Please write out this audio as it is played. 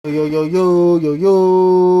Yo, yo, yo, yo,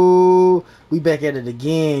 yo. We back at it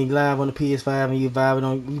again, live on the PS5, and you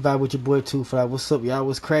vibe with your boy 2 5. What's up, y'all?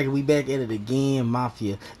 What's cracking? We back at it again,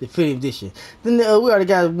 Mafia, Definitive Edition. Then we already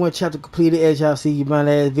got one chapter completed. As y'all see, my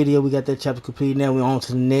last video, we got that chapter completed. Now we on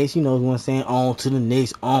to the next. You know what I'm saying? On to the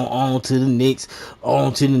next, on to the next,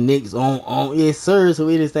 on to the next, on. Yes, sir. So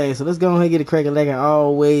it is thing. So let's go ahead and get it cracking like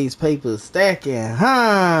always. Paper stacking,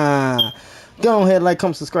 huh? Go ahead, like,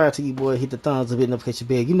 comment, subscribe to you, boy. Hit the thumbs up, hit the notification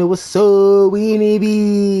bell. You know what's so we need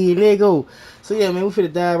be. Let go. So yeah, man, we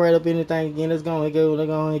finna dive right up in the thing again. Let's go ahead,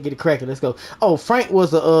 and get it cracking. Let's go. Oh, Frank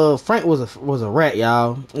was a rat,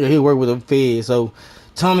 y'all. Yeah, he worked with a fed. So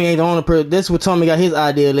Tommy ain't the only person. That's what Tommy got his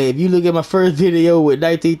idea at. If you look at my first video with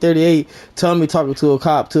 1938, Tommy talking to a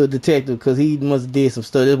cop, to a detective, because he must have did some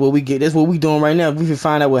stuff. That's what we get. That's what we doing right now. We can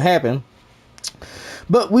find out what happened.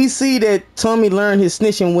 But we see that Tommy learned his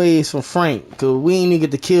snitching ways from Frank. Because we ain't even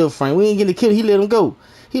get to kill Frank. We ain't get to kill him. He let him go.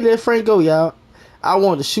 He let Frank go, y'all. I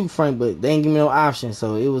wanted to shoot Frank, but they ain't give me no option.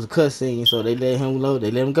 So it was a cuss scene. So they let him load.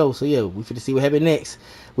 They let him go. So yeah, we finna see what happened next.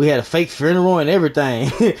 We had a fake funeral and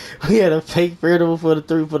everything. We had a fake funeral for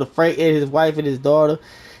the Frank and his wife and his daughter.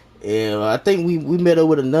 And I think we met up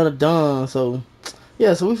with another Don. So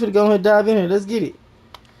yeah, so we finna go ahead and dive in here. Let's get it.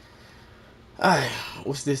 Alright,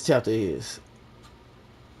 what's this chapter is?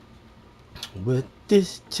 What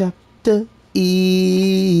this chapter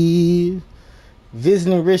is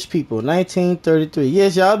visiting rich people, 1933.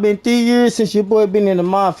 Yes, y'all, been 3 years since your boy been in the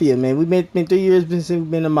mafia, man. We been 3 years since we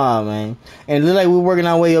been in the mob, man. And it look like we're working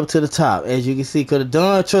our way up to the top, as you can see, because the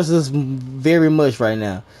Don trusts us very much right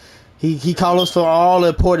now. He called us for all the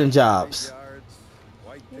important jobs.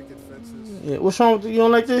 Yeah, what's wrong with you? You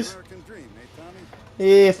don't like this?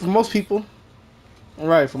 Yeah, for most people.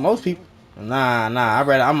 Right, for most people. Nah.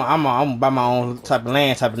 I'm by my own type of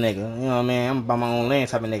land type of nigga. You know what I mean? I'm by my own land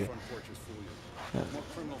type of nigga.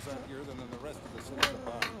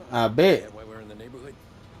 I bet. Why we're in the neighborhood?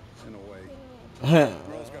 In a way. Huh.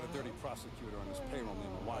 Girl's got a dirty prosecutor on his payroll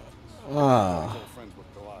named Watkins. Ah. He's old friends with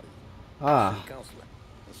Galati. Ah. City councilor.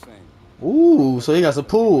 The same. Ooh, so he got some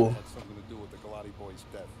pool. Had something to do with the Galati boy's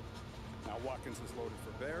death. Now Watkins is loaded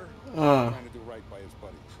for bear. Trying to do right by his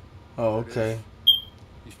buddy. Oh, okay.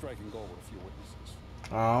 He's striking gold with a few witnesses.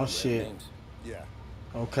 Oh shit. Yeah.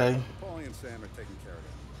 Okay. Paulie and Sam are taking care of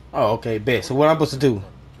it. Oh, okay, bet. So what I'm supposed to do?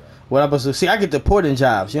 What I'm supposed to see? I get the porting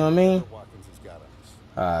jobs. You know what I mean?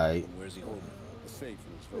 Alright. Where's he holding? The safe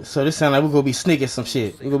in his So this sound like we're gonna be sneaking some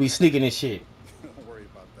shit. We're gonna be sneaking this shit. Don't worry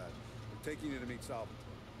about that. We're taking you to meet Salvatore.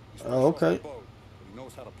 He's Oh, okay. boat, but he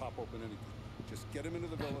knows how to pop open anything. Just get him into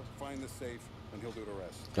the villa, find the safe, and he'll do the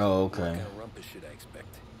rest. Oh, okay. What kind of rumpus should I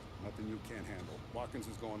expect? Nothing you can't handle. Watkins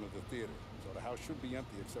is going to the theater, so the house should be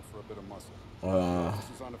empty except for a bit of muscle.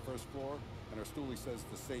 This is on the first floor, and our stoolie says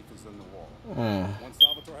the safe is in the wall. Once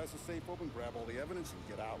Salvatore has the safe open, grab all the evidence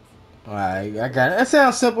and get out. Alright, I got it. That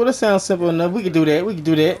sounds simple. That sounds simple enough. We can do that. We can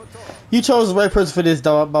do that. You chose the right person for this,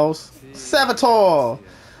 dog, boss. Salvatore,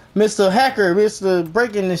 Mr. Hacker, Mr.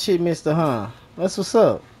 Breaking the shit, Mr. Huh? That's what's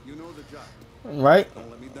up. You know the job. Right?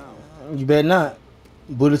 Don't let me down. You better not.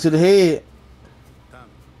 Bullet to the head. Tommy,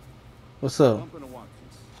 What's up? bump into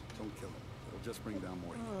Watkins. Don't kill him. It'll just bring down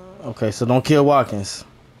more heat. Okay, so don't kill Watkins.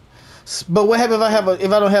 But what happens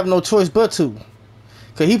if I don't have no choice but to?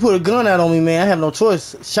 Cause he put a gun out on me, man. I have no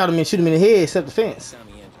choice. Shot him and shoot him in the head, except the fence.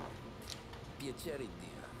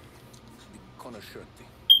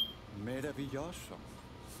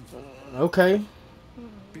 Okay.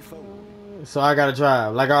 So I gotta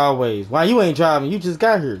drive, like always. Why you ain't driving? You just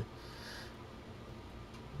got here.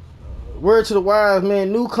 Word to the wise,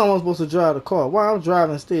 man. Newcomer's supposed to drive the car. Why I'm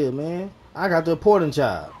driving still, man? I got the important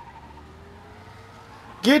job.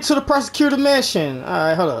 Get to the prosecutor mansion.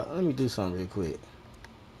 Alright, hold up. Let me do something real quick.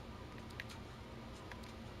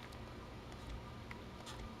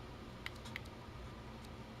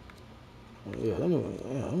 Yeah, let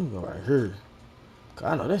me go right here.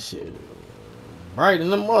 Cause I know that shit bright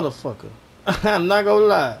in the motherfucker. I'm not gonna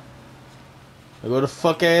lie. I go to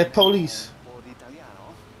fuck ass police.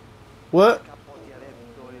 What?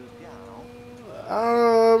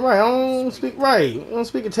 Right, I don't speak right. I don't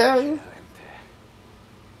speak Italian.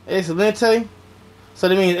 Excelente. So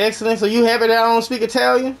that means excellent. So you happy that I don't speak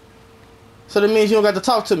Italian? So that means you don't got to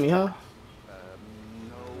talk to me, huh?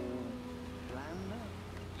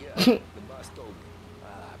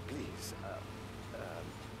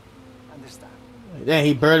 Damn,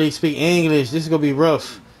 he barely speak English. This is gonna be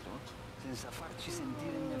rough.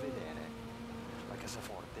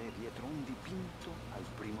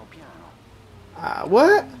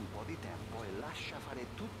 What?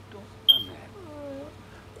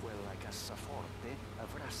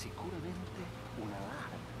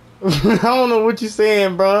 I don't know what you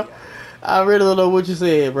saying, bro. I really don't know what you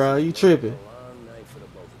said, bro. You tripping.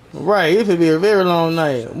 Right, it could be a very long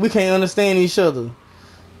night. We can't understand each other.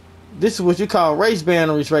 This is what you call race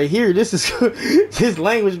boundaries right here. This is this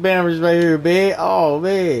language boundaries right here, man. Oh,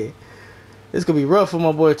 man. This could be rough for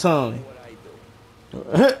my boy Tony.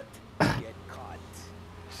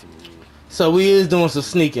 So we is doing some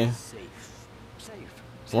sneaking.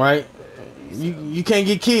 Right? You can't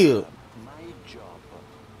get killed.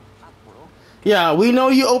 Yeah, we know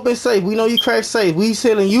you open safe. We know you crack safe. We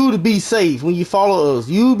telling you to be safe when you follow us.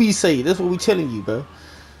 You be safe. That's what we telling you, bro.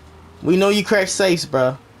 We know you crack safes,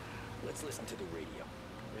 bro. Let's listen to the radio.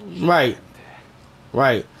 Right.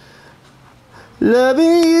 Right.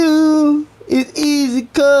 Loving you is easy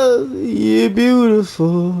cause you're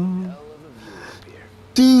beautiful.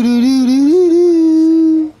 Do do do do do do.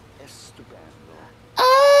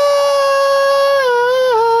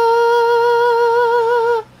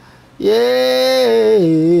 Yeah.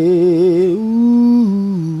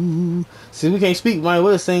 Ooh. See, we can't speak. Might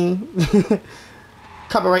well sing.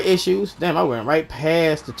 Copyright issues. Damn, I went right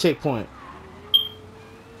past the checkpoint.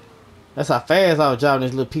 That's how fast I was driving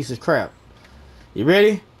this little piece of crap. You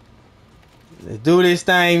ready? Let's do this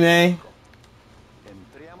thing, man.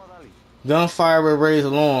 Gunfire will raise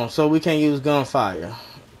alarm, so we can't use gunfire.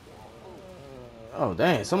 Oh,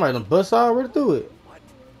 dang. Somebody done bust already through it.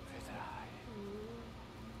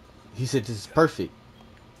 He said this is perfect.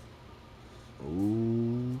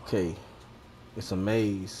 Okay. It's a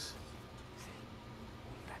maze.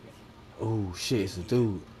 Oh, shit. It's a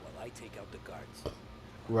dude.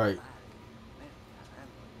 Right.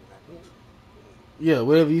 Yeah,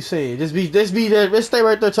 whatever you say. Let's be there. Let's stay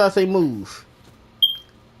right there. Try to say move.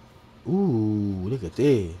 Ooh, look at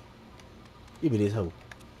that. Give me this hoe.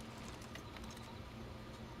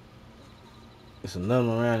 It's another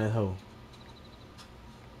one around that hoe.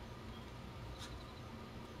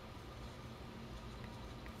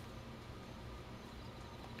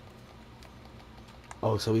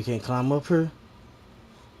 Oh, so we can't climb up here?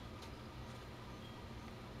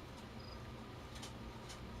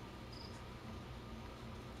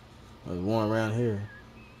 There's one around here.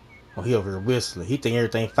 Oh, he over here whistling. He think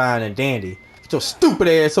everything fine and dandy. Get your stupid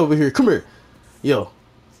ass over here. Come here. Yo.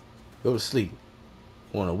 Go to sleep.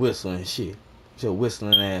 Wanna whistle and shit. Get your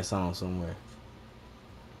whistling ass on somewhere.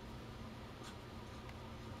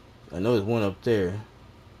 I know there's one up there.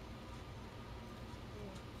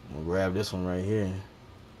 I'm gonna grab this one right here.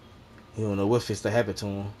 He don't know what fits to happen to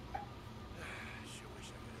him.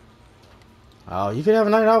 Oh, you could have a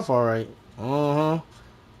night off, alright.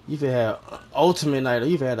 You could have ultimate night off.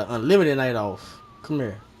 You could have an unlimited night off. Come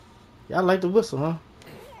here. Y'all like the whistle, huh?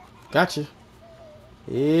 Gotcha.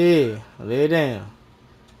 Yeah. Lay it down.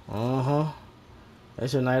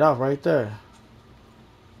 That's your night off right there.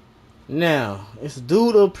 Now, it's a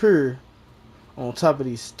dude up here on top of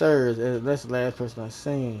these stairs. That's the last person I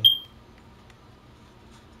seen.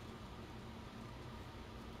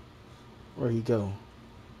 Where'd he go?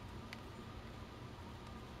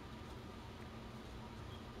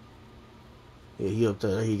 Yeah, he up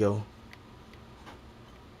there. There he go.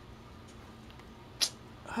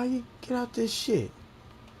 How you get out this shit?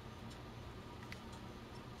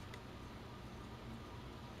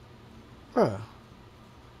 Bruh.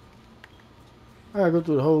 I gotta go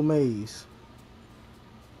through the whole maze.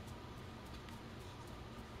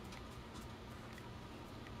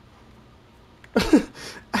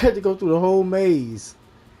 I had to go through the whole maze.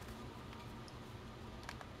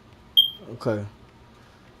 Okay.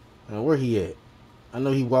 Now where he at? I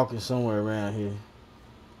know he walking somewhere around here.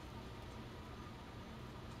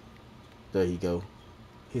 There you go.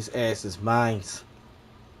 His ass is mine.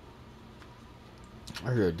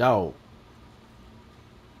 I hear a dog.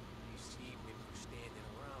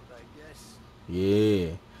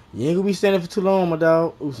 Yeah. You ain't gonna be standing for too long, my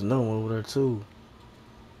dog. Ooh, there's another one over there too.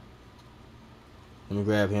 Let me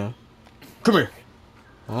grab him. Come here.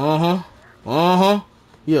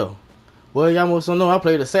 Yo. Boy, y'all must don't know I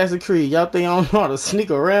played Assassin's Creed. Y'all think I don't know how to sneak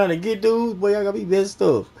around and get dudes? Boy, y'all gotta be messed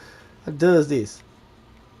up. How does this?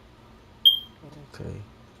 Okay.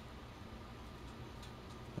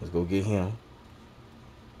 Let's go get him.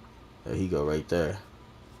 There he go right there.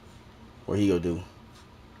 What he gonna do?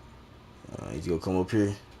 He's gonna come up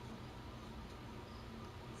here.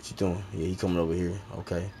 What you doing? Yeah, he coming over here.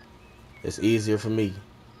 Okay. It's easier for me.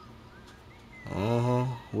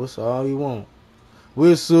 Whistle all you want.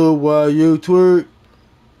 Whistle while you twerk.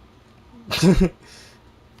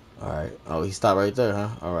 Alright. Oh, he stopped right there, huh?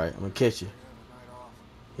 Alright, I'm gonna catch you.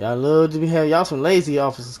 Y'all love to have y'all some lazy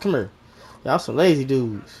officers. Come here. Y'all some lazy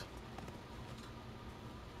dudes.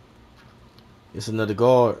 It's another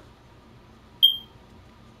guard.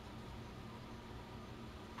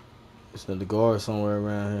 It's another guard somewhere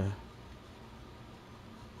around here.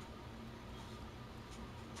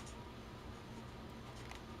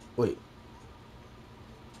 Wait.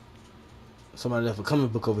 Somebody left a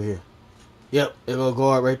comic book over here. Yep, there go a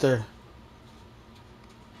guard right there.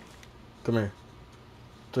 Come here.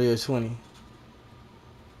 3 or 20.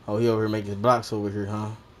 Oh, he over here making blocks over here, huh?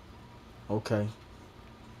 Okay.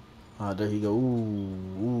 Ah, there he go. Ooh,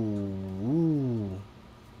 ooh, ooh.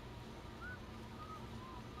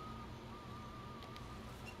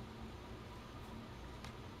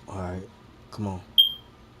 Alright, come on.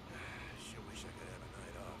 Sure wish I could have a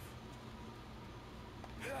night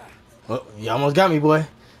off. Oh, you almost got me, boy.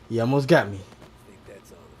 You almost got me. I think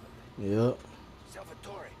that's all of them. Yep.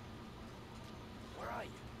 Salvatore, where are you?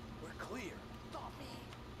 We're clear. Tommy,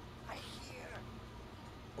 I hear.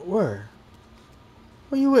 Where?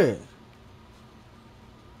 Where you at?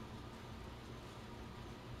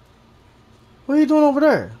 What are you doing over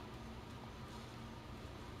there?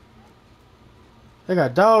 They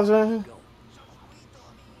got dogs around here. Go.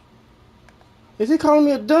 Is he calling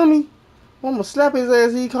me a dummy? I'm gonna slap his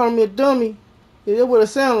ass. He calling me a dummy. Yeah, that's what it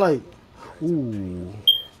sound like. Ooh.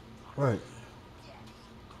 Right.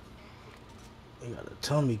 They got a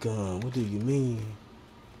tummy gun. What do you mean?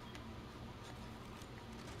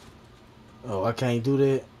 Oh, I can't do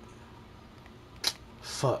that.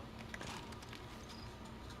 Fuck.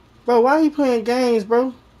 Bro, why are you playing games,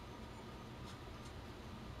 bro?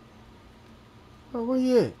 Bro, where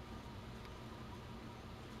you at?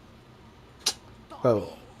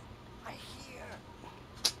 Bro. I hear.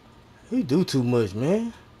 He do too much,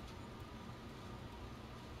 man.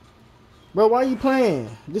 Bro, why you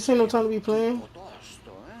playing? This ain't no time to be playing.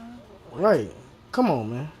 Right. Come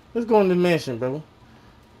on, man. Let's go in the mansion, bro.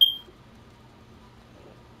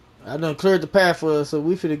 I done cleared the path for us, so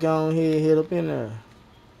we finna go on here and head up in there.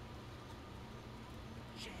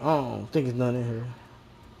 I don't think it's none in here.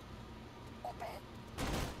 What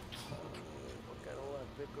kind of luck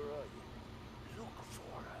picker are you? Look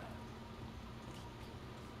for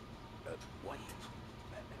her. What?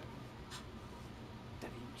 Da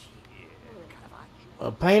Vinci. Caravaggio.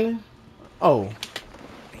 A painting? Oh.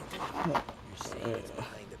 You're saying it's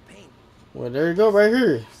behind the paint. Well, there you go, right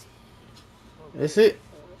here. That's it.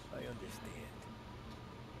 I understand.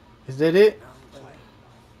 Is that it? Now what?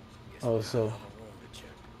 Guess Oh, we got so. another room to check.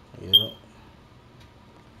 Yeah.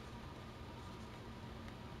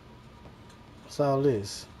 What's all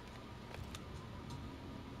this?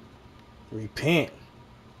 Repent.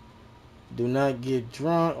 Do not get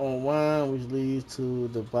drunk on wine which leads to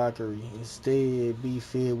debauchery. Instead, be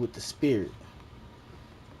filled with the Spirit.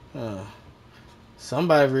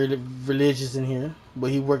 Somebody really religious in here, but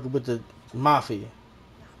he working with the mafia.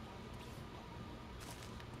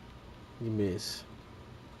 You miss.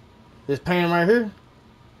 This painting right here.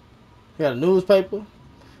 Got a newspaper.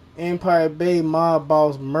 Empire Bay mob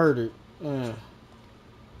boss murdered. A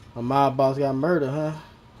mob boss got murdered, huh?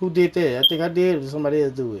 Who did that? I think I did, or somebody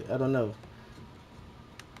else do it. I don't know.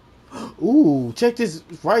 Ooh, check this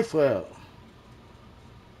rifle out.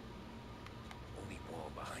 Only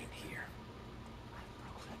wall behind here.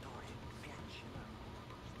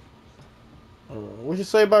 What you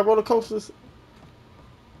say about roller coasters?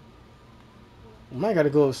 I might gotta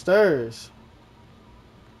go upstairs.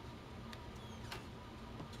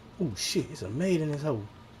 Ooh, shit, it's a maid in this hole.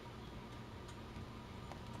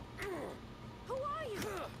 Who are you?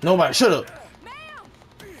 Nobody, shut up. Ma'am!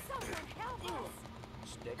 Someone help us!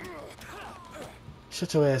 Stick.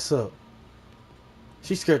 Shut your ass up.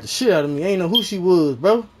 She scared the shit out of me. I ain't know who she was,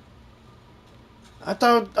 bro. I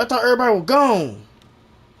thought everybody was gone.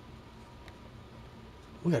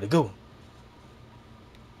 We gotta go.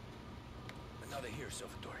 Another here,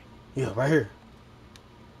 Salvatore. Yeah, right here.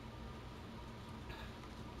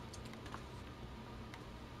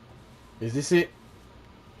 Is this it?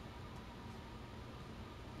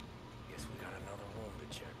 Guess we got another room to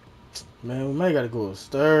check. Man, we might gotta go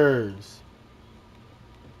upstairs.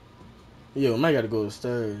 Yeah, we might gotta go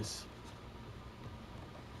upstairs.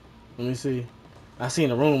 Let me see. I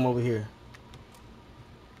seen a room over here.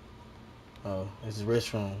 Oh, it's a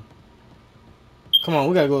restroom. Come on,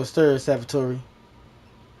 we gotta go upstairs, Salvatore.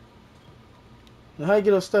 Now, how you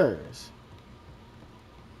get upstairs?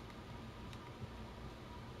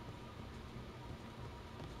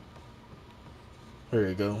 There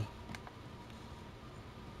you go.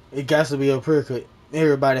 It got to be up here, cause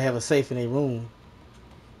everybody have a safe in their room.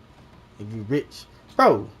 If you rich.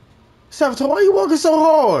 Bro, Salvatore, why you walking so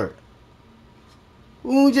hard?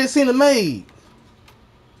 We just seen the maid.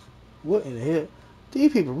 What in the hell?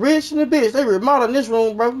 These people rich in the bitch. They remodeling this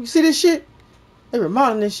room, bro. You see this shit? They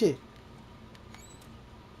remodeling this shit.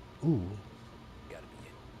 Ooh. Gotta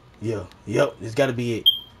be it. Yeah. Yep. This gotta be it.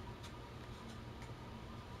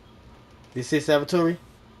 This is Salvatore?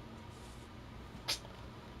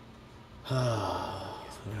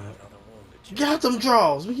 Get out them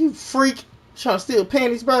drawers. You freak. Trying to steal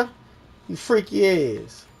panties, bro? You freaky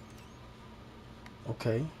ass.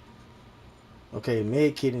 Okay. Okay,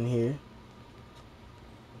 med kit in here.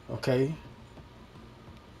 Okay.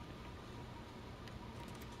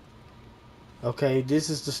 Okay, this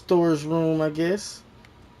is the storage room, I guess.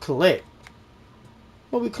 Collect.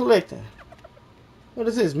 What we collecting? What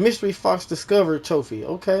is this? Mystery Fox Discovered Trophy.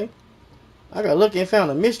 Okay. I got lucky and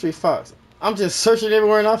found a Mystery Fox. I'm just searching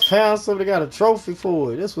everywhere and I found somebody got a trophy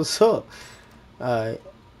for it. That's what's up. Alright.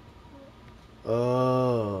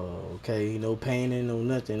 Oh, okay. No painting, no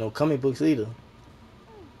nothing. No comic books either.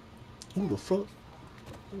 Who the fuck?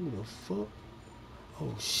 Who the fuck?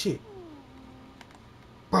 Oh, shit.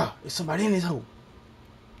 Bruh, there's somebody in this hole.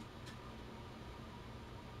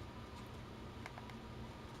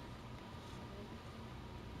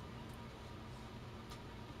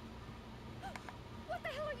 What the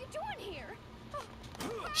hell are you doing here?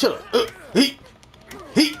 Shut up. He.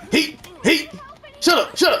 Shut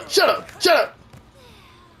up, shut up, shut up, shut up.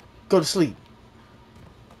 Go to sleep.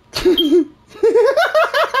 Yeah,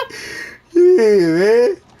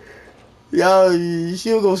 man. Y'all,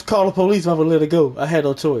 she was gonna call the police if I would let her go. I had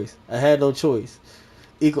no choice. I had no choice.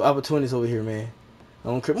 Equal opportunities over here, man. I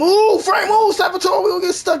don't care. Move, Frank, move, Salvatore. We gonna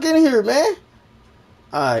get stuck in here, man.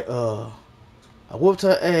 Alright, I whooped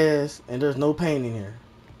her ass and there's no pain in here.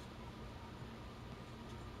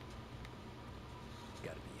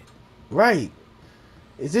 Gotta be it. Right.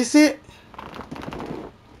 Is this it?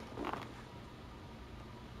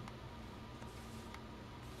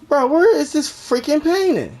 Bro, where is this freaking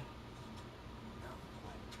painting?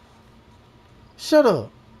 Shut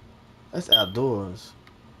up. That's outdoors.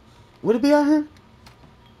 Would it be out here?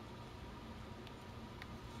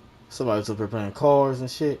 Somebody's up here playing cars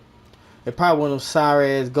and shit. They probably one of them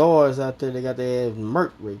sorry ass guards out there. They got their ass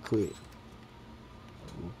murked real quick.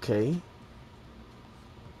 Okay.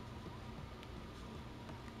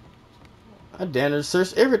 I damn near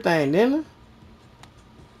searched everything, didn't I?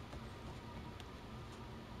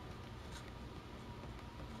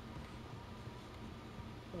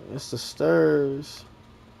 It's the stairs.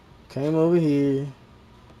 Came over here.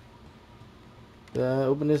 Did I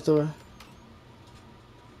open this door?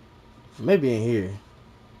 Maybe in here.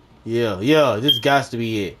 Yeah, this got to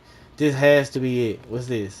be it. This has to be it. What's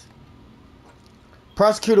this?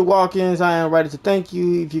 Prosecutor Watkins, I am ready to thank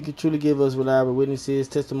you. If you could truly give us reliable witnesses,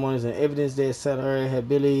 testimonies, and evidence that Saturday had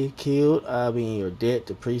Billy killed, I'll be in your debt.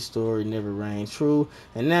 The priest story never rang true.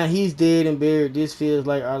 And now he's dead and buried. This feels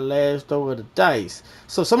like our last throw of the dice.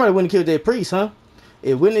 So somebody went and killed that priest, huh?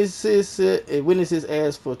 If witnesses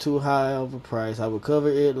ask for too high of a price, I will cover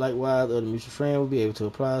it. Likewise, other mutual friend will be able to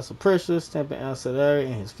apply some pressure. Stamping out Saturday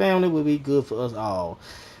and his family will be good for us all.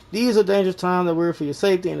 These are dangerous times. I worry for your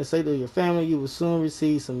safety and the safety of your family. You will soon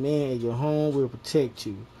receive some men at your home will protect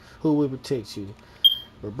you. Who will protect you?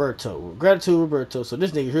 Roberto. Gratitude, Roberto. So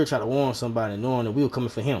this nigga here try to warn somebody knowing that we were coming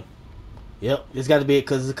for him. Yep, it's got to be it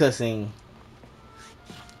because it's a cussing.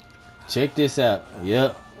 Check this out.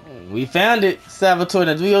 Yep, we found it. Salvatore,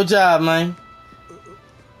 now do your job, man.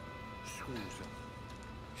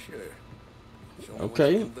 Sure.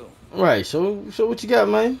 Okay. Right, show what you got,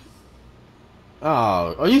 man.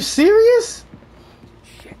 Oh, are you serious?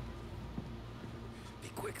 Shit. Be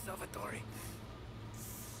quick, Salvatore.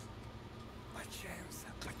 A chance.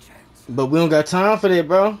 But we don't got time for that,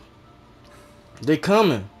 bro. They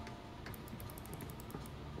coming.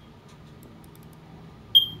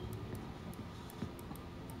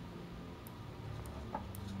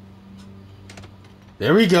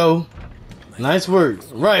 There we go. Nice work.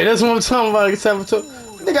 Right, that's what I'm talking about, Salvatore.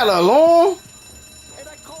 They got an alarm.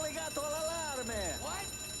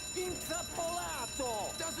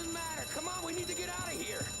 Doesn't matter. Come on, we need to get out of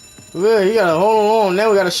here. Yeah, you gotta hold on. Now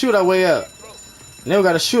we gotta shoot our way out. They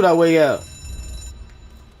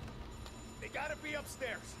gotta be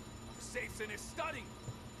upstairs. The safe's in his study.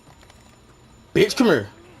 Bitch, come here.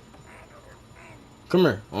 Come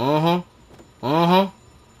here.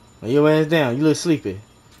 Lay your ass down. You look sleepy.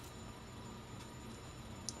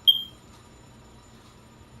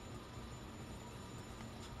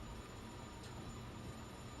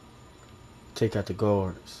 Take out the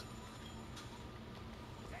guards.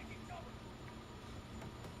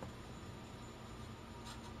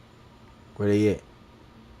 Where they at?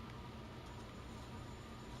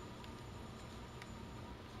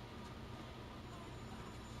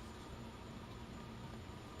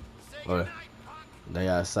 Or they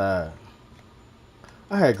outside.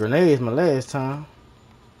 I had grenades my last time.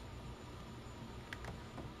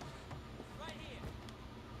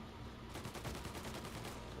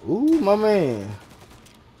 Ooh, my man.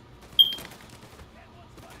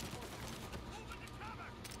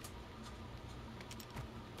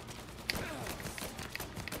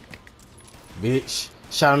 Bitch.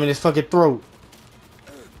 Shot him in his fucking throat.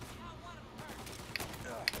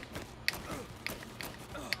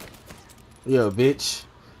 Yo, bitch.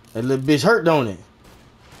 That little bitch hurt, don't it?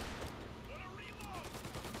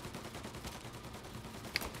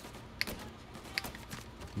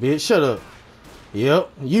 Bitch, shut up.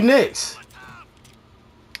 Yep, you next.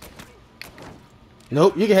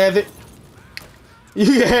 Nope, you can have it. You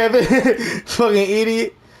can have it. Fucking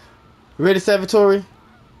idiot. Ready, Salvatore?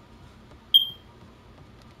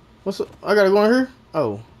 What's up? I gotta go in here?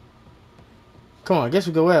 Oh. Come on, I guess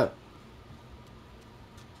we go out.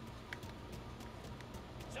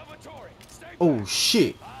 Salvatore, stay back. Oh,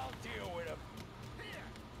 shit. I'll deal with him. Here.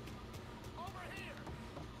 Over here.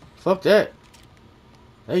 Fuck that.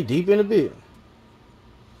 They deep in a bit.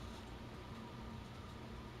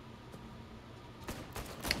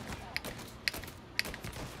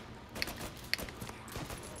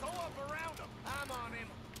 Go up around him. I'm on him.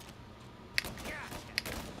 Gotcha.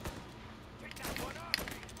 Pick that one up.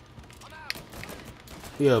 I'm out.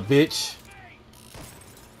 Yeah, bitch.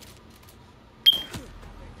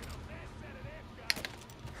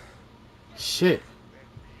 Shit.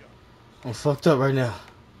 I'm fucked up right now.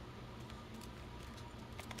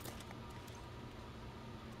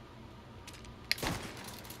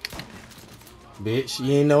 Bitch,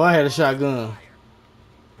 you ain't know I had a shotgun.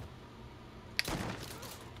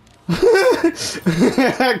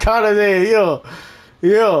 I caught his head, yo.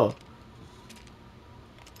 Yo.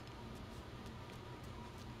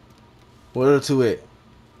 What are the two at?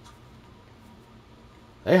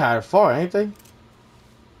 They hide far, ain't they?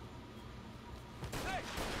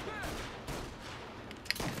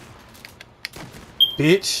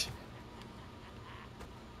 Bitch.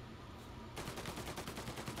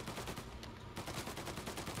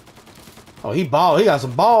 Oh, he ball. He got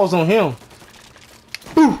some balls on him.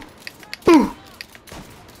 Boo. Boo.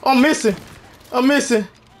 I'm missing. I'm missing.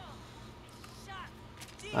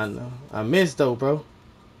 I know. I missed though, bro.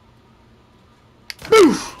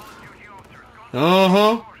 Boo.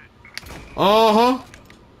 Uh-huh. Uh-huh.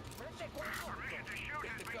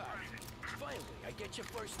 Finally, I get you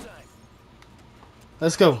first time.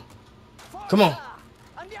 Let's go. Come on.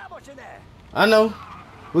 Andiamocene. I know.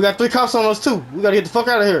 We got 3 cops on us too. We gotta get the fuck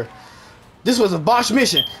out of here. This was a Bosch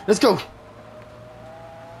mission. Let's go.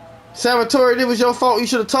 Salvatore, it was your fault. You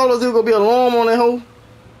should have told us there was gonna be an alarm on that hole.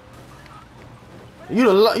 You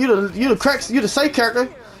the safe character.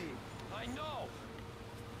 I know.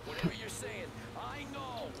 Whatever you're saying, I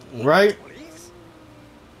know. Right? Police?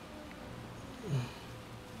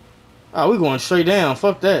 Oh, we going straight down.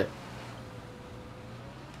 Fuck that.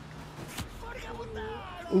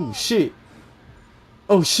 Oh shit.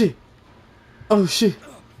 Oh shit. Oh shit.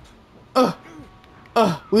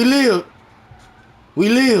 We live. We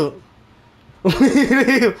live. We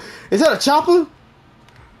live. Is that a chopper?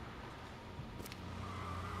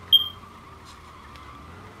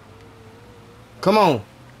 Come on.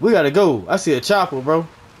 We gotta go. I see a chopper, bro.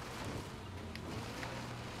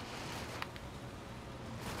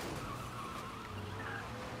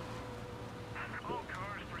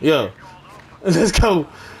 Yo. Let's go.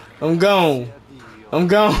 I'm gone. I'm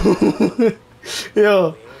gone.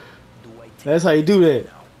 Yo. That's how you do that.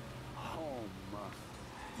 Home.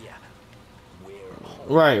 Yeah. Where home?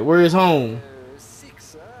 Right. Where is home?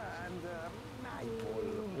 6 and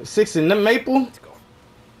Maple. 6 and Maple? Let's go.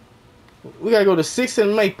 We gotta go to 6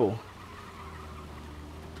 and Maple.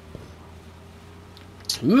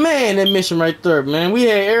 Man, that mission right there, man. We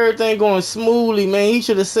had everything going smoothly, man. He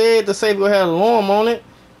should have said the safe had an alarm on it.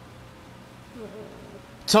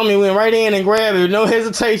 Tommy went right in and grabbed it, no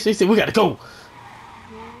hesitation. He said, we gotta go.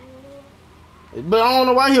 But I don't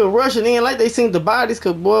know why he was rushing in like they seen the bodies,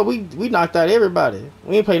 cause boy, we knocked out everybody.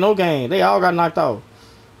 We ain't play no game. They all got knocked off.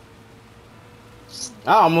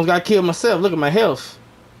 I almost got killed myself. Look at my health.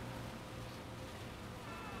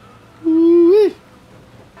 Ooh-wee.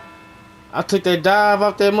 I took that dive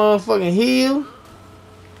off that motherfucking hill.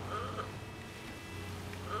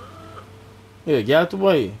 Yeah, get out the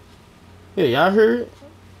way. Yeah, y'all heard it?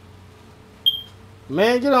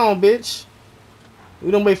 Man, get on, bitch.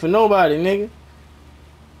 We don't wait for nobody, nigga.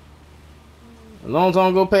 As long as I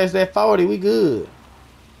don't go past that 40, we good.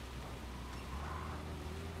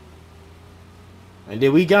 And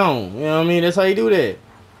then we gone. You know what I mean? That's how you do that.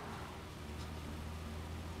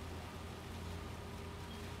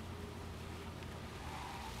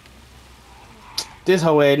 This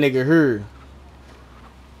whole ass nigga here.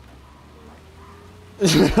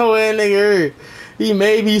 This whole ass nigga here. He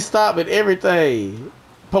made me stop at everything.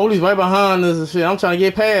 Police right behind us and shit. I'm trying to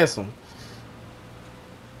get past him.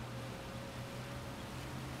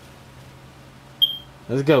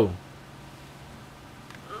 Let's go.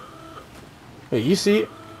 Hey, you see it?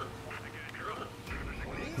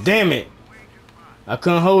 Damn it. I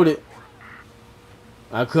couldn't hold it.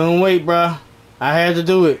 I couldn't wait, bruh. I had to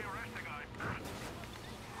do it.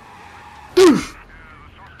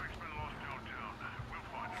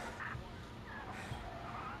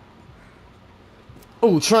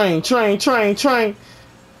 Oh, train.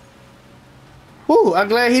 Woo, I'm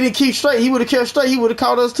glad he didn't keep straight. He would have kept straight. He would have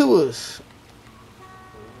caught us to us.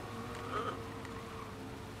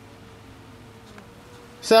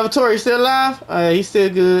 Salvatore, still alive? He's still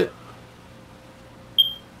good.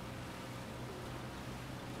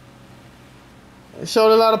 It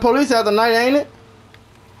showed a lot of police out tonight, ain't it?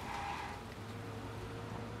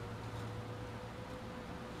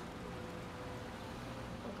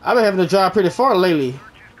 I've been having to drive pretty far lately.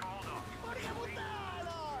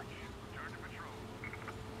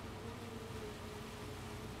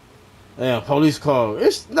 Damn, police call.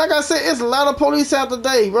 It's like I said, it's a lot of police out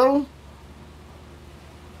today, bro.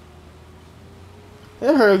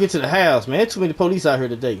 Let her get to the house, man. Too many police out here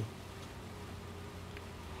today.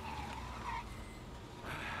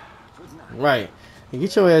 Right.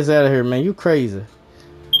 Get your ass out of here, man. You crazy.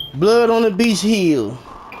 Blood on the Beach Hill.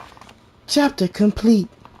 Chapter complete.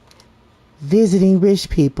 Visiting rich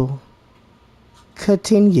people.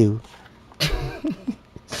 Continue.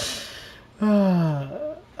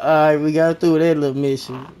 Alright, we got through that little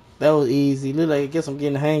mission. That was easy. Look like I guess I'm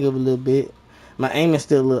getting the hang of it a little bit. My aim is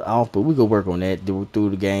still a little off, but we go work on that through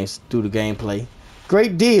the gameplay.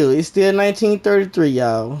 Great deal. It's still 1933,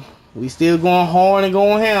 y'all. We still going hard and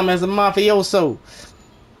going ham as a mafioso.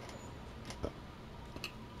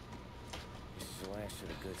 This is the last of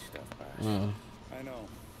the good stuff, boss. I know.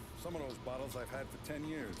 Some of those bottles I've had for 10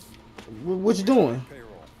 years. What you doing?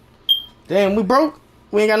 Payroll. Damn, we broke?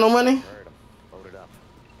 We ain't got no money? Heard 'em. Loaded up.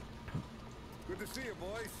 Good to see you,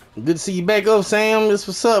 boys. Good to see you back up, Sam. This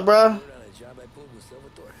what's up, bro?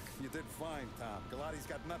 You did fine, Tom. Galati's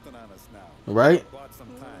got nothing on us now. Right? Bought some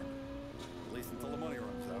time. At least until the money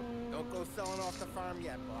runs out. Don't go selling off the farm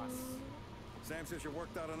yet, boss. Sam says you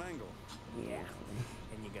worked out an angle. Yeah,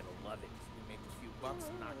 and you're gonna love it. You make a few bucks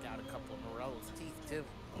and knock out a couple of Morello's teeth, too.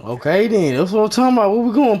 Okay, then. That's what I'm talking about. Where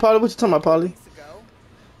we going, Polly? What you talking about, Polly? Weeks ago,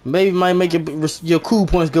 Maybe might make your cool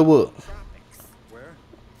points go up. tropics. Where?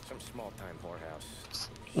 Some small-time whorehouse.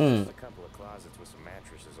 Mm. Just a couple of closets with some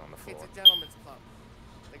mattresses on the floor. It's a gentleman's club.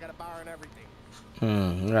 They got a bar and everything.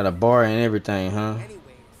 Got a bar and everything, huh? Anyways,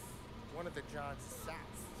 one of the Johns is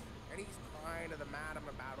saps, and he's crying to the madam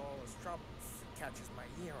about all his troubles. Catches my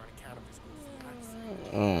ear on account of his goofy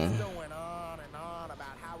accent. He's going on and on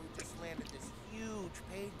about how he just landed this huge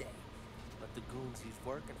payday, but the goons he's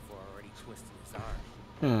working for already twisted his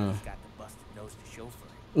arm. He's got the busted nose to show for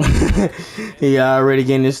it. He already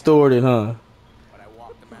getting it started, huh? But I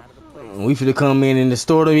walked him out of the place. We should have come in and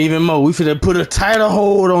distort him even more. We should have put a tighter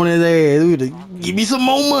hold on his ass. We should give me some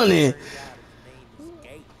more money. His name is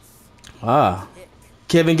Gates. Ah, Hick.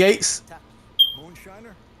 Kevin Gates.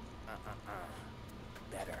 Moonshiner?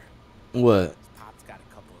 Better. What? His pop's got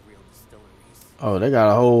a couple of real distilleries. Oh, they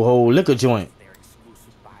got a whole liquor joint. They're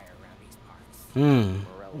exclusive buyer around these parts.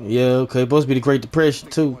 Yeah, okay. Supposed to be the Great Depression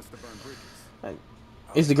He too. wants to burn bridges.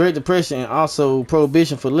 It's the Great Depression and also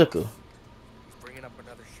prohibition for liquor. He's bringing up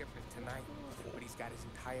another shipment tonight, but he's got his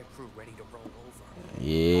entire crew ready to roll over. All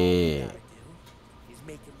we Yeah. gotta do is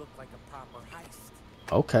make it look like a proper heist.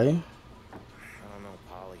 Okay. I don't know,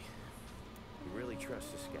 Polly. You really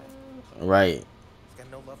trust this guy? Right. He's got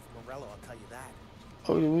no love for Morello, I'll tell you that.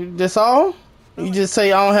 Oh, that's all? You just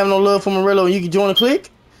say I don't have no love for Morello and you can join the clique?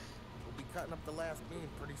 We'll be cutting up the last beam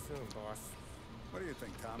pretty soon, boss. What do you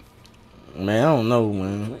think, Tom? Man, I don't know,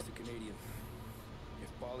 man. Mr. Canadian, if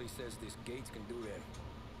Polly says this Gates can do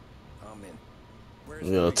that, I'm in. Where's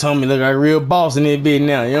Yo, the Tommy look like a real boss in that bit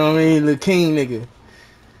now. You know what I mean? Little king nigga.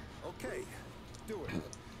 Okay, do it.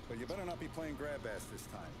 But you better not be playing grab ass this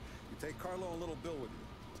time. You take Carlo and Little Bill with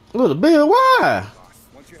you. Little Bill, why?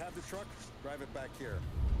 Once you have the truck, drive it back here.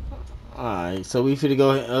 Alright, so we finna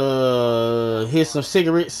go hit some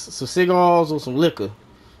cigarettes, some cigars, or some liquor. You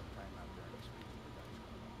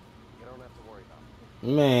don't have to worry about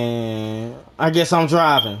it. Man, I guess I'm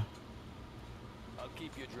driving. I'll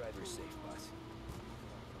keep your driver safe, boss.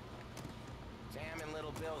 Sam and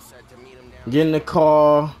Little Bill said to meet him down. Get in the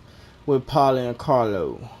car with Polly and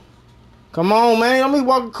Carlo. Come on, man. Don't be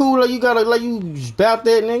walking cool like you gotta, like you about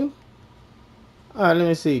that, nigga. Alright, let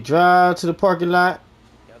me see. Drive to the parking lot.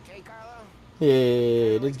 You okay, Carlo?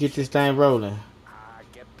 Yeah, let's get this thing rolling.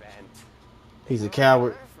 Get bent. He's a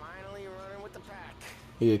coward. Finally running with the pack.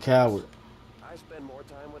 He a coward. I spend more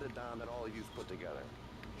time with a Dom than all of you put together.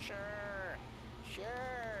 Sure.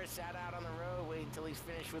 Sat out on the road waiting till he's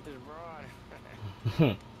finished with his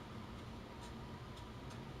broad.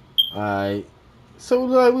 Alright. So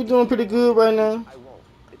like we doing pretty good right now. I won't.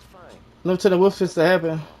 It's fine. No telling what's supposed to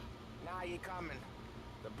happen. Nah, you coming.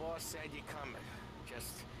 The boss said you coming.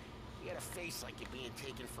 Just, you got a face like you're being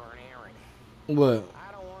taken for an airing. What?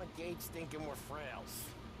 I don't want Gates thinking we're frails.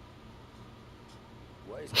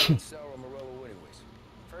 Why is Gates sour on Morello anyways?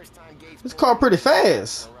 First time Gates... This car pretty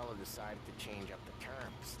fast. Morello decided to change up the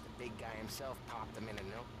terms. The big guy himself popped him in a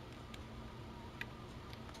note.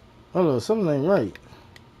 Hold on, something ain't right.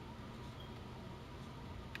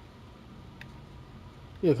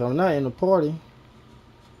 Yeah, 'cause I'm not in the party.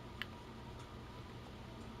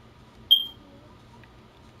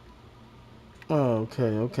 Oh,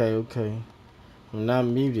 okay. I'm not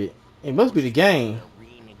muted. It must be the game.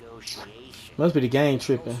 Renegotiation. Must be the game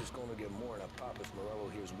tripping. It's gonna get more than a pop if Morello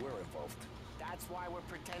hears we're involved. That's why we're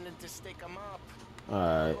pretending to stick him up.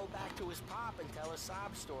 Alright. Go back to his pop and tell a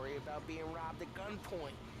sob story about being robbed at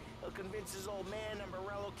gunpoint. He'll convince his old man that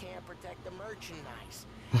Morello can't protect the merchandise.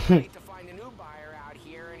 Need to find a new buyer out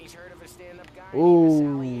here, and he's heard of a stand-up guy named Ooh.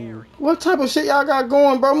 Salieri. What type of shit y'all got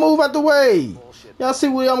going, bro? Move out the way. Bullshit. Y'all see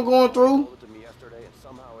what I'm going through? Told it to me yesterday, and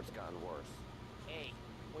somehow it's gotten worse. Hey,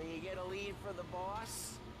 when you get a lead for the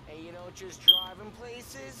boss, and you don't just drive him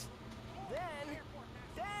places, then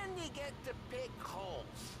you get to pick holes.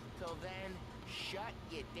 Till then, shut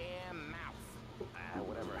your damn mouth.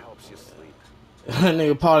 Whatever helps you sleep.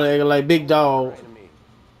 Nigga Paulie acting like big dog. Right to me.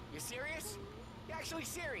 You serious? You actually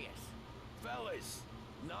serious? Fellas,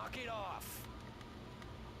 knock it off.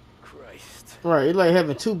 Christ. Right, it's like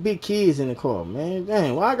having two big kids in the car, man.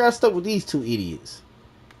 Dang, why I got stuck with these two idiots?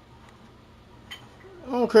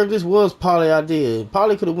 I don't care if this was Paulie idea.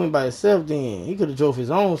 Paulie could have went by himself then. He could have drove his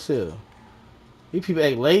own self. These people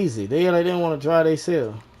act lazy. They act like they don't want to drive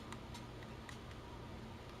themselves.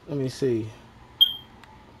 Let me see.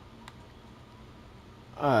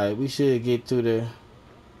 Alright, we should get to the...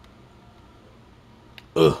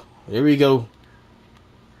 there we go.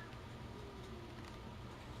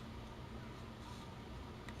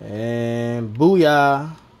 And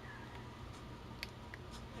booyah. I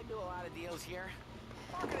do a lot of deals here.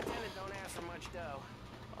 Parking attendant don't ask for much dough.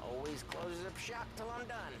 Always closes up shop till I'm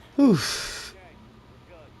done. Oof. Okay,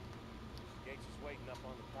 we're good. Gates is waiting up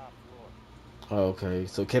on the top floor. Okay,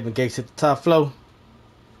 so Kevin Gates at the top floor.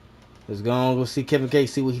 Let's go see Kevin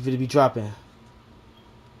Gates, see what he finna be dropping.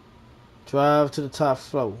 Drive to the top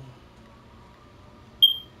floor.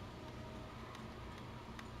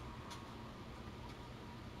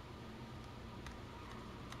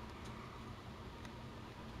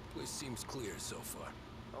 Place seems clear so far.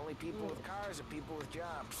 Only people with cars are people with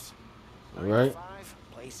jobs. All right. 5,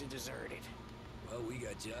 place is deserted. Well, we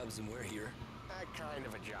got jobs and we're here. That kind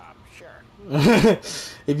of a job, sure.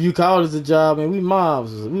 If you call this a job, man, we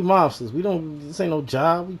mobsters. We mobsters. We don't. This ain't no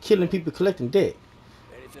job. We killing people, collecting debt.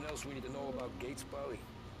 Anything else we need to know about Gates, Bowie?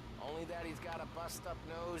 Only that he's got a bust-up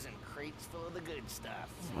nose and crates full of the good stuff.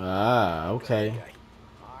 Ah, okay.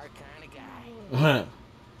 Our kind of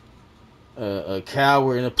guy. A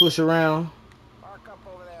coward and a push around. Park up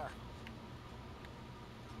over there.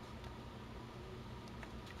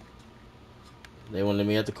 They won't let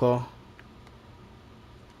me at the car.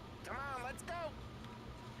 Come on, let's go.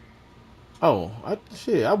 Oh, I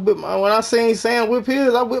whip my, when I seen Sam whip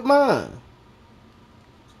his, I whip mine.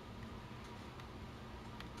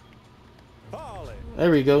 There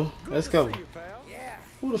we go. Let's go. Yeah.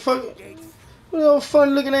 Who the fuck? Who the old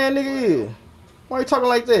funny looking ass nigga is? Why you talking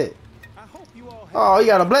like that? I hope you all have Oh, he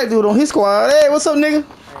got a black dude on his squad. Hey, what's up, nigga?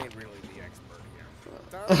 I ain't really the expert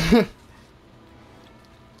here.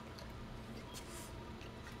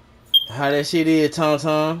 How that shit is, Tom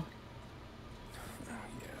Tom?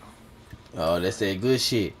 Oh, that's that good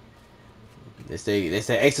shit. That's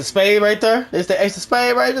that ace of spade right there. That's the ace of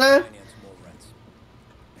spade right there.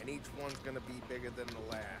 And each one's gonna be bigger than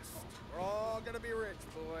the last. We're all gonna be rich,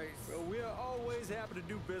 boys. Well, we're always happy to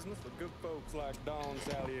do business with good folks like Don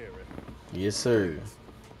Salieri. Yes, sir.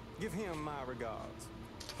 Give him my regards.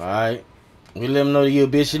 All right. We let him know that you a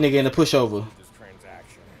bitch nigga in the pushover. This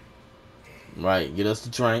transaction. Right. Get us the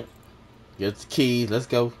drink. Get us the keys. Let's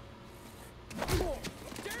go.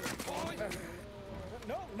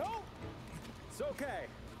 No. It's okay.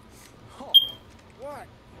 What?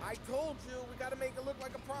 I told you we gotta make it look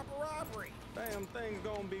like a proper robbery. Damn Damn thing's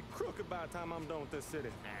gonna be crooked by the time I'm done with this city.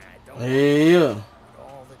 Yeah.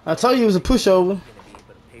 I told you it was a pushover. Gonna be able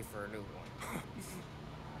to pay for a new one.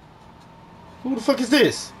 Who the fuck is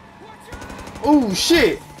this? Oh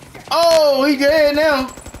shit! Oh, he dead now.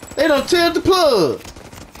 They done killed the plug.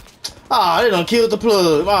 Oh, they done killed the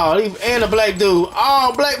plug. Oh, and a black dude.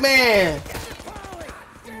 Oh, black man.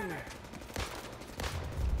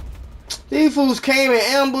 These fools came and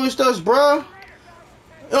ambushed us, bruh.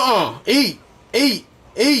 Eat, eat,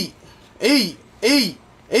 eat, eat, eat,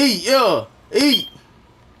 eat, yeah, eat.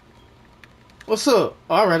 What's up?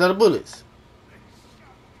 Oh, I ran out of bullets.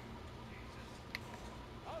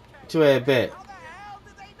 Get your ass back. How the hell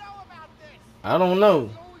did they know about this? I don't know.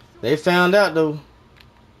 They found out though.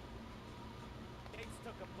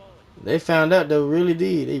 They found out though. Really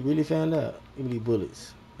did. They really found out. Give me these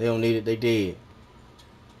bullets. They don't need it. They dead.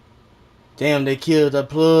 Damn, they killed the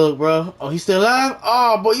plug, bro. Oh, he still alive?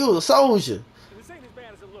 Oh, boy, you was a soldier. This ain't as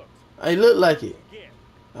bad as it looks. I look like it. Again.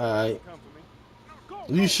 Alright. Come for me. Go,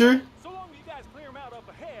 You sure? So long as you guys clear him out up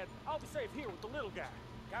ahead, I'll be safe here with the little guy.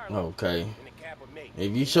 Okay. In the cab with me.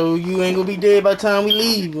 If you show you ain't gonna be dead by the time we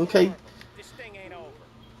leave, okay? This thing ain't over.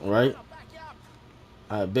 Right? I'll back you up.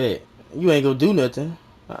 I bet. You ain't gonna do nothing.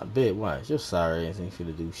 I bet. Watch. Your sorry ass ain't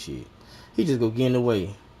finna do shit. He just go get in the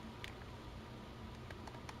way.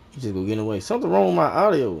 He just go get in the way. Something wrong with my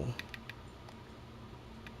audio.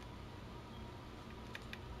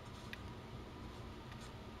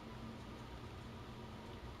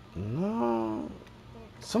 No.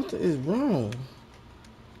 Something is wrong.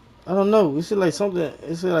 I don't know. It's like something.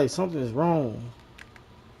 It's like something is wrong.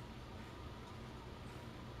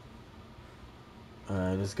 All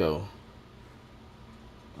right, let's go.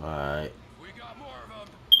 All right. We got more of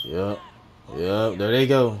them. Yep. Yep. There they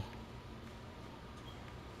go.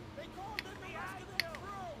 They called in the rest of their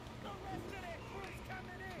crew. The rest of their crew's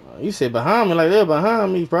coming in. You said behind me like they're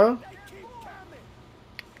behind me, bro. They keep coming.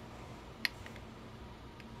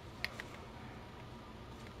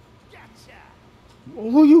 Gotcha.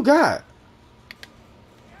 Who you got?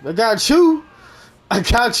 I got you. I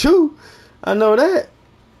got you. I know that.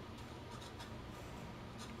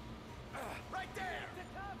 Right there.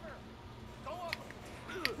 Go up.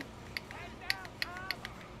 Head down,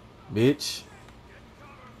 Tom. Bitch.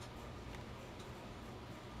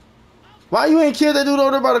 Why you ain't killed that dude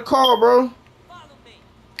over there by the car, bro? Follow me.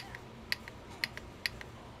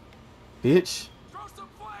 Bitch. Throw some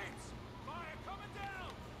flames. Fire coming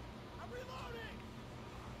down. I'm reloading.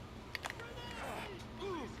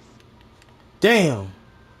 Damn.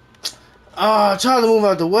 I tried to move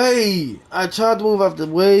out the way. I tried to move out the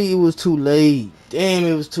way. It was too late. Damn,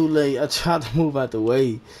 it was too late. I tried to move out the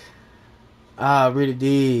way. I really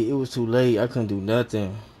did. It was too late. I couldn't do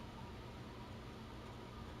nothing.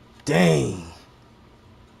 Dang.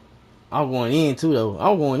 I was going in too though. I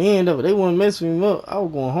was going in though. They wouldn't mess me up. I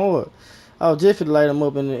was going hard. I was just finna light them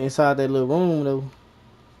up inside that little room though.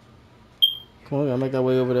 Come on, we gotta make our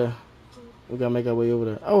way over there. We gotta make our way over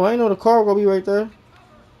there. Oh, I ain't know the car gonna be right there.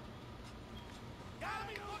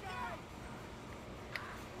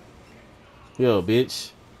 Yo,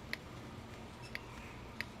 bitch.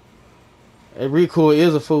 That recoil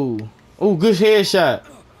is a fool. Oh, good headshot.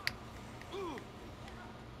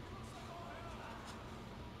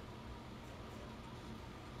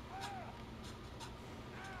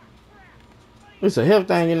 It's a health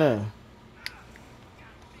thing in there.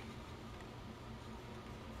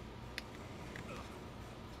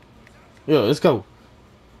 Yo, let's go.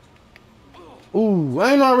 Ooh,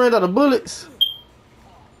 I ain't know I ran out of bullets.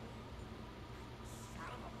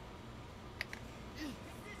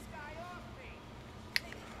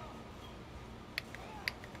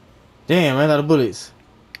 Damn, ran out of bullets.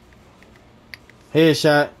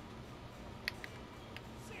 Headshot.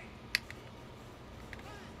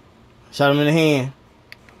 Shot him in the hand.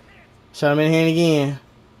 Shot him in the hand again.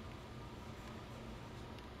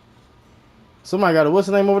 Somebody got a, what's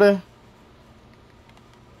the name over there?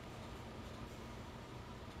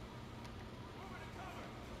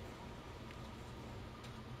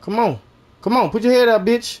 Come on. Come on, put your head out,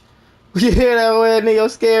 bitch. Put your head out, old nigga, your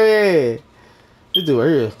scary ass. This dude right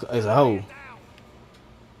here is a hoe.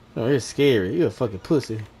 No, you're scary. You're a fucking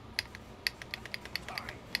pussy.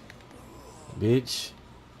 Bitch.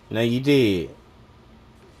 Now you dead.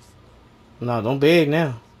 No, don't beg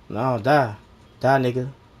now. No, die. Die,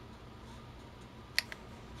 nigga.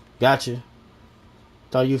 Gotcha.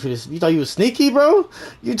 Thought you for this. You thought you was sneaky, bro?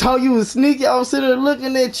 You thought you was sneaky? I was sitting there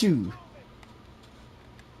looking at you.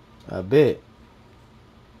 I bet.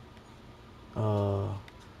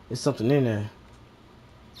 There's something in there.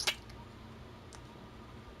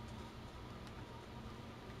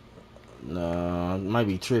 No. Might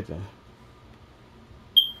be tripping.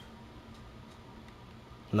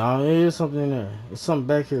 No, there is something in there. There's something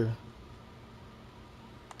back here.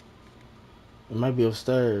 It might be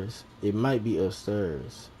upstairs. It might be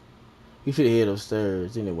upstairs. We finna head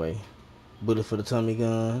upstairs anyway. Bullet for the Tommy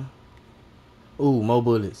gun. Ooh, more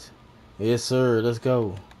bullets. Yes, sir. Let's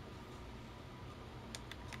go.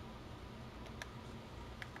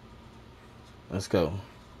 Let's go.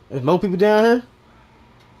 There's more people down here?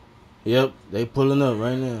 Yep, they pulling up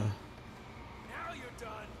right now. Now you're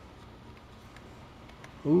done.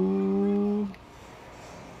 Ooh.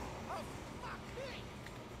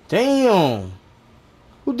 Damn.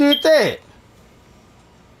 Who did that?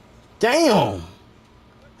 Damn.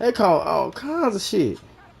 They call all kinds of shit.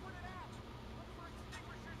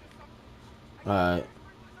 Alright.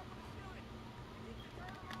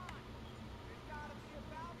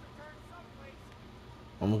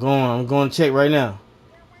 I'm going to check right now.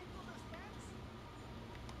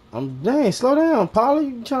 Dang, slow down, Polly.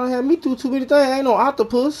 You trying to have me do too many things. I ain't no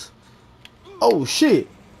octopus. Oh shit.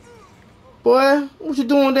 Boy, what you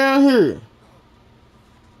doing down here?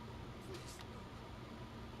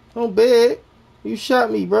 Don't beg. You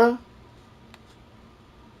shot me, bruh.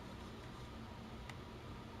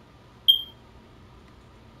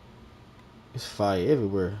 It's fire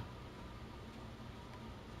everywhere.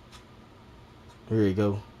 Here you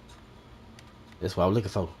go. That's what I'm looking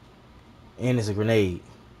for. And it's a grenade.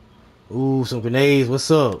 Ooh, some grenades.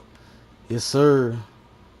 What's up? Yes, sir.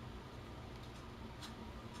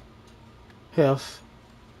 Health.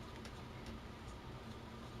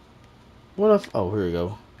 What if? Oh, here you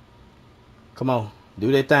go. Come on.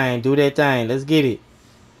 Do that thing. Do that thing. Let's get it.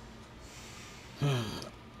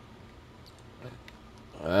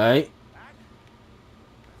 Alright.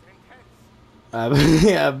 I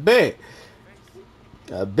bet.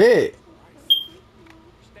 I bet.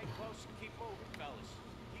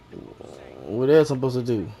 What else I'm supposed to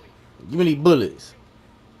do? Give me these bullets.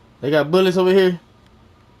 They got bullets over here?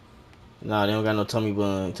 Nah, they don't got no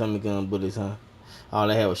Tommy gun bullets, huh? All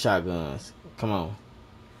they had was shotguns. Come on.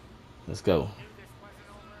 Let's go.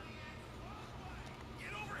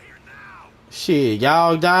 Shit,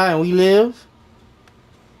 y'all die and we live?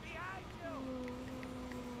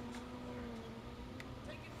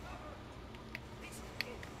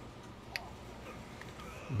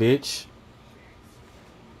 Bitch.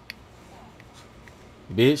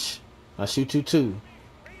 Bitch. I shoot you too.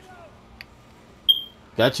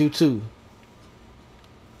 Got you too.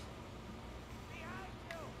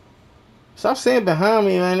 Stop saying behind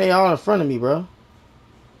me, man. They all in front of me, bro.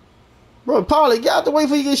 Bro, Paulie, get out the way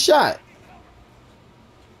before you get shot.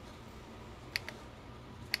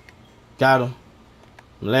 Got him.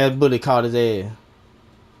 Last bullet caught his ass.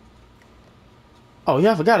 Oh,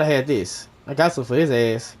 yeah, I forgot I had this. I got some for his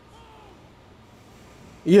ass.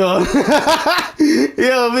 Yo. Yo,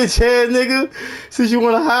 bitch ass nigga. Since you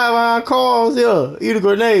want to hide behind cars, yeah, eat a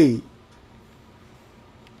grenade.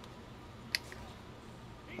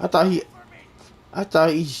 I thought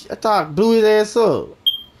I blew his ass up.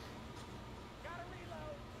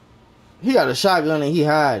 He got a shotgun and he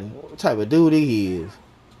hiding. What type of dude he is?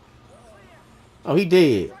 Oh, he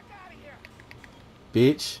dead.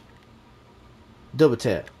 Bitch. Double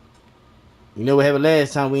tap. You know what happened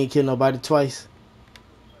last time? We ain't killed nobody twice.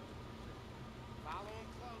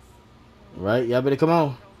 Right? Y'all better come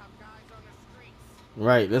on.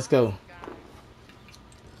 Right, let's go.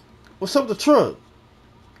 What's up with the truck?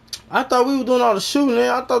 I thought we were doing all the shooting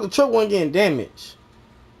there. I thought the truck wasn't getting damaged.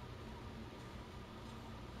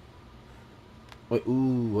 Wait,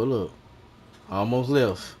 ooh, hold up. I almost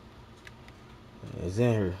left. It's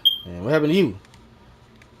in here. Man, what happened to you?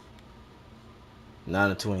 9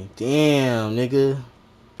 to 20. Damn, nigga.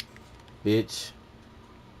 Bitch.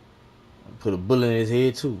 Put a bullet in his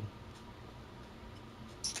head, too.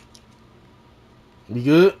 We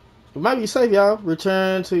good? We might be safe, y'all.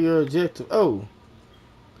 Return to your objective. Oh.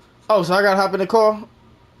 Oh, so I gotta hop in the car?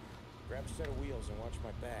 Grab a set of wheels and watch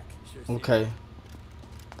my back. Okay.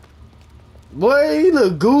 Boy, he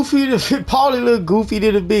look goofy. Paulie look goofy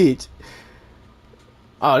to the bitch.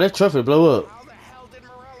 Oh, that truck will blow up. How the hell did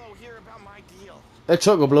Morello hear about my deal? That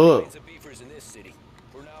truck will blow up. Beefers in this city.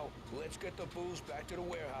 For now, let's get the booze back to the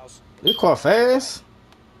warehouse. This car fast?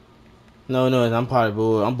 No, I'm probably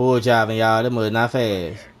bored. I'm bored driving, y'all. That mud not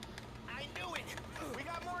fast. I knew it. We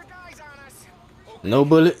got more guys on us. No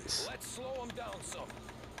bullets. Let's slow him down some.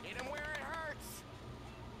 Hit him where it hurts.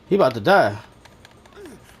 He about to die.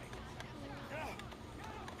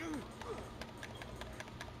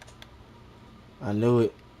 I knew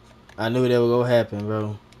it. I knew that was gonna happen,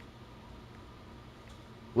 bro.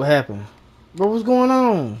 What happened? Bro, what's going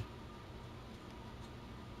on?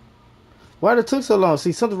 Why it took so long?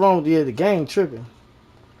 See, something wrong with the game tripping.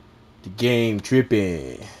 The game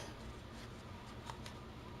tripping.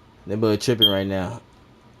 That boy tripping right now.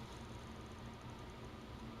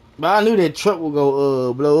 But I knew that truck would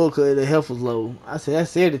go blow up because the health was low. I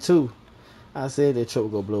said it too. I said that truck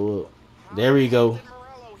would go blow up. There we go.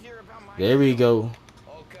 There we go.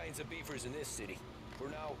 All kinds of beefers in this city. For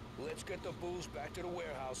now, let's get the booze back to the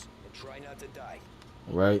warehouse and try not to die.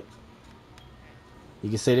 Right. You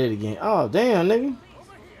can say that again. Oh, damn, nigga.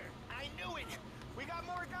 I knew it. We got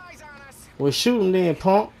more guys on us. Well, shoot him then,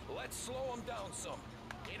 punk. Let's slow him down some.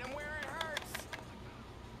 Hit him where it hurts.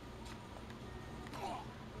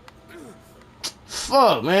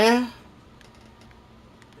 Fuck, man.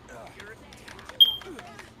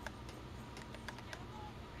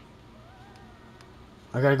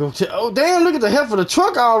 I gotta go check. Oh, damn, look at the health of the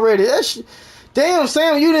truck already. That shit. Damn,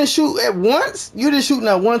 Sam, you didn't shoot at once? You didn't shoot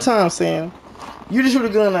not one time, Sam. You didn't shoot a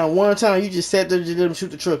gun not one time. You just sat there and just let him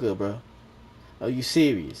shoot the truck up, bro. Are you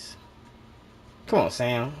serious? Come on,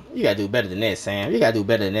 Sam. You gotta do better than that, Sam. You gotta do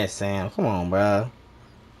better than that, Sam. Come on, bro.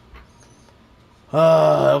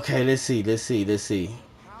 Okay, let's see. How the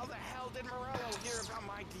hell did Morello hear about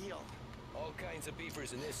my deal? All kinds of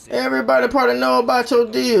beefers in this city. Everybody probably know about your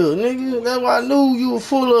deal, nigga. That's why I knew you were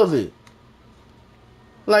full of it.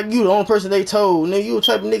 Like you the only person they told, nigga. You the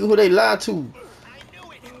type of nigga who they lied to. I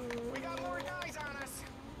knew it. We got more guys on us.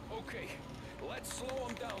 Okay, let's slow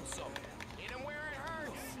him down some. Hit him where it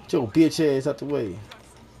hurts. Get your bitch ass out the way.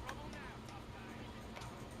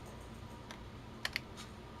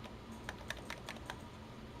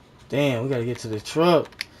 Damn, we gotta get to the truck.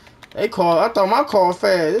 I thought my car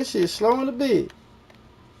fast. This shit slowing a bit.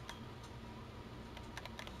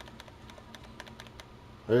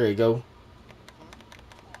 There you go.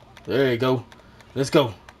 There you go. Let's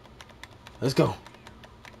go. Let's go.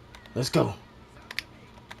 Let's go.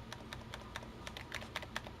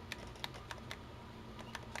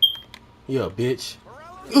 Yeah, bitch.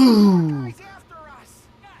 Ooh. Guys after us.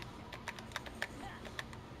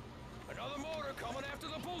 Another motor coming after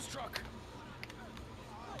the booze truck.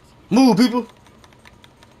 Move, people.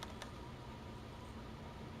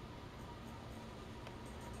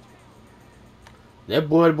 That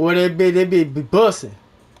boy, that bitch be busting.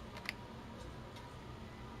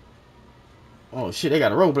 Oh shit, they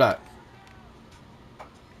got a roadblock.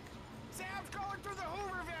 Sam's going through the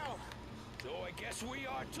Hooverville. So I guess we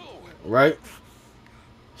are too. Right?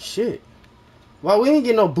 Shit. Why we ain't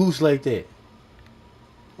get no boost like that?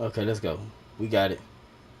 Okay, let's go. We got it.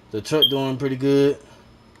 The truck doing pretty good.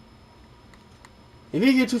 If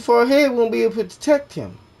he get too far ahead, we won't be able to detect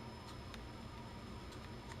him.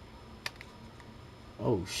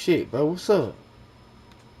 Oh shit, bro. What's up?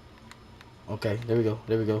 Okay, there we go.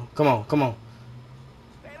 There we go. Come on, come on.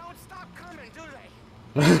 They don't stop coming, do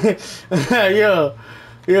they? Yeah,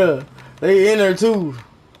 yeah. They in there too.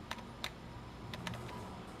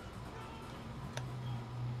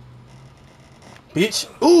 Bitch.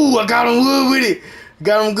 Ooh, I got him good with it.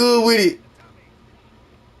 Got him good with it.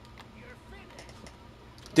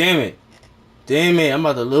 Damn it. Damn it. I'm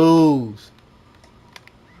about to lose.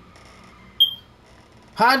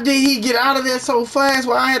 How did he get out of there so fast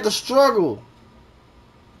while I had to struggle?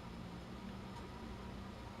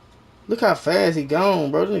 Look how fast he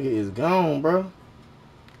gone, bro. This nigga is gone, bro.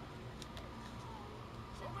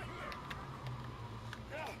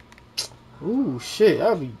 Ooh, shit.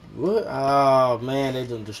 I'll be... What? Oh, man. They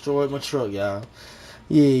done destroyed my truck, y'all.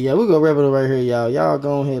 Yeah. We gonna wrap it up right here, y'all. Y'all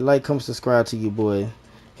go ahead, like, comment, subscribe to you, boy.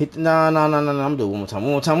 Hit the... No. I'm doing it one more time. I'm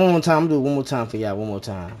doing it one more time for y'all. One more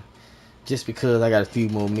time. Just because I got a few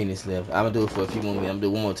more minutes left. I'm gonna do it for a few more minutes. I'm gonna do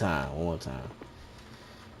it one more time. One more time.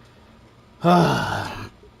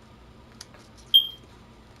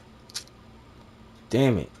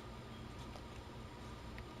 Damn it.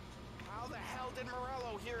 How the hell did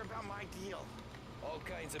Morello hear about my deal? All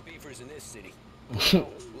kinds of beefers in this city.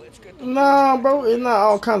 Let's get the Nah, bro. It's not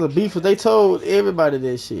all kinds of beef. They told everybody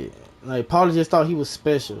that shit. Like, Paulie just thought he was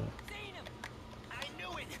special. I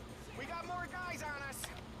knew it. We got more guys on us.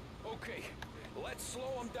 Okay, let's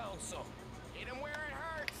slow him down some. Hit him where it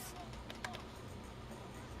hurts.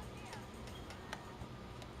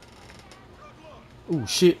 Ooh,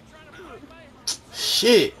 shit.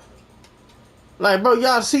 Shit. Like, bro,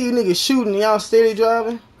 y'all see you niggas shooting, y'all steady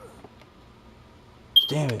driving?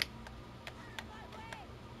 Damn it.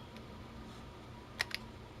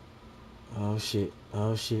 Oh, shit.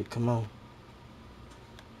 Oh, shit. Come on.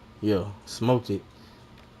 Yo, smoked it.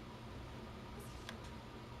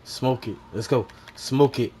 Smoke it. Let's go.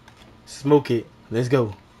 Smoke it. Smoke it. Let's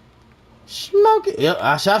go. Smoke it. Yep,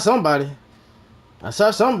 I shot somebody.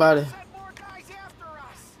 Send more guys after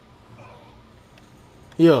us.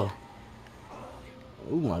 Yo.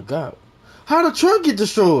 Oh my god. How the truck get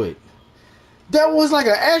destroyed? That was like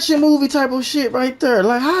an action movie type of shit right there.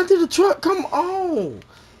 Like, how did the truck come on?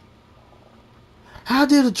 How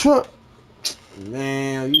did the truck...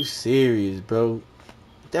 Man, are you serious, bro?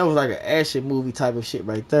 That was like an action movie type of shit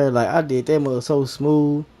right there. Like, I did that mother so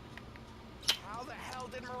smooth. How the hell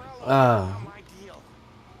did Morello on my deal?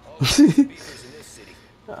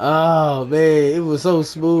 Oh, man. It was so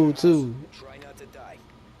smooth, too. Try not to die.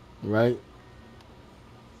 Right?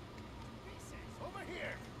 Over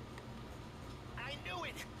here. I knew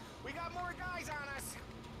it. We got more guys on us.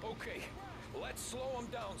 Okay, let's slow them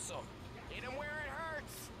down some. Hit them where it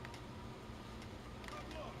hurts.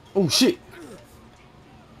 Oh, shit.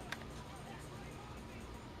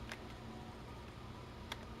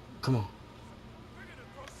 Come on.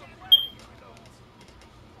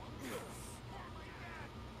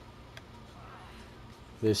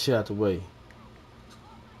 Get shit out the way.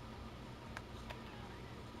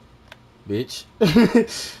 Bitch.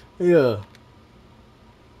 Yeah.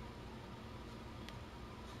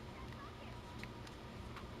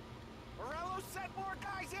 Morello sent more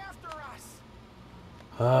guys after us.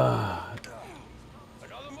 Ah.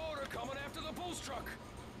 Another motor coming after the boost truck.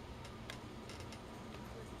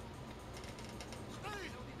 Guy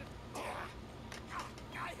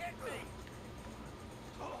hit me.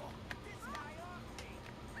 This guy off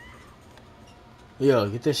me. Yo,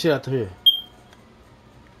 get that shit out of here.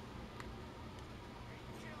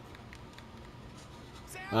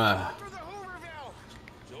 Ah. Through the Hooverville.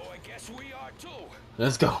 So I guess we are too.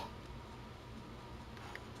 Let's go.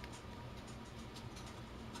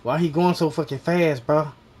 Why he going so fucking fast,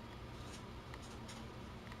 bro?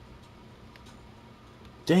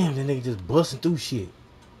 Damn, that nigga just busting through shit.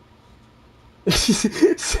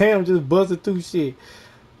 Sam just busting through shit.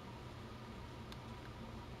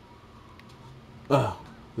 Oh,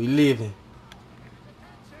 we living.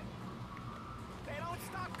 They don't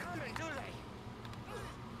stop coming, do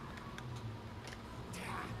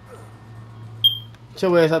they? Get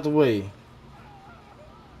your ass out the way.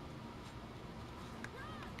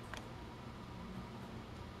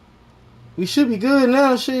 We should be good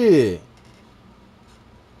now, shit.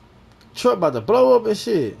 Truck about to blow up and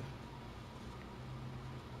shit.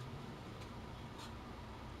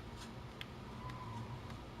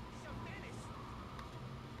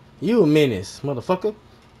 You a menace, motherfucker.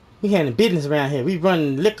 We handling business around here. We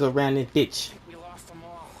running liquor around this bitch. We lost them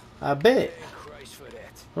all. I bet. Thank Christ for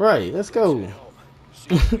that. Right, let's go.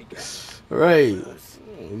 See what we got. Right.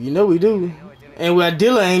 You know we do. And our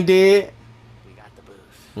dealer ain't dead. We got the booze.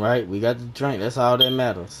 Right, we got the drink. That's all that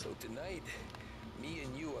matters. So tonight, me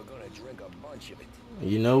and you are gonna drink a bunch of it.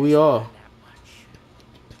 You know we are. That much.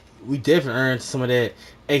 We definitely earned some of that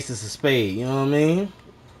aces of spade. You know what I mean?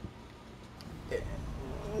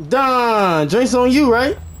 Don, drinks on you,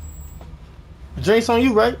 right? Drinks on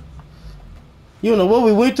you, right? You don't know what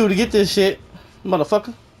we went through to get this shit,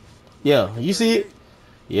 motherfucker. Yeah, you see it?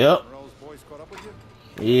 Yep. Morello's boys caught up with you?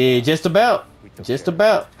 Yeah, just about. Just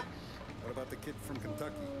about. What about the kid from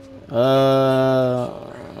Kentucky?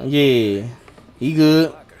 Yeah. He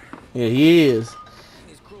good. Yeah, he is.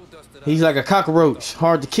 He's like a cockroach,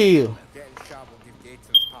 hard to kill. Getting shot will give Gates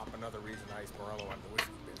and his pop another reason to ice Morello on the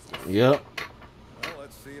whiskey business. Yep. Well,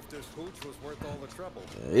 let's see if this hooch was worth all the trouble.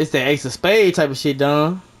 It's the ace of spade type of shit,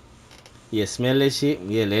 Don. Yeah, smell that shit.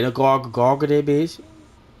 Yeah, let her gargle that bitch.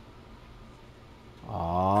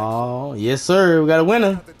 Oh, yes, sir. We got a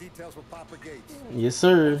winner. Got the details with Papa Gates. Yes,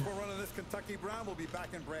 sir. We're running this Kentucky Brown. We'll be back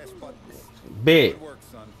in brass buttons. Bet. Good work,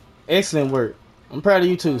 son. Excellent work. I'm proud of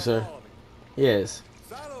you too, sir. Yes.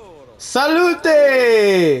 Salud. Salute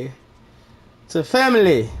to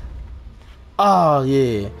family. Oh,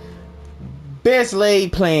 yeah. Best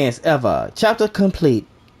laid plans ever. Chapter complete.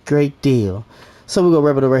 Great deal. So we're gonna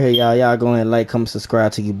wrap it over here, y'all. Y'all go ahead and like, comment,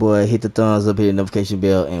 subscribe to your boy. Hit the thumbs up, hit the notification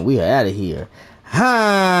bell, and we are out of here.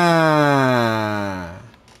 Ha!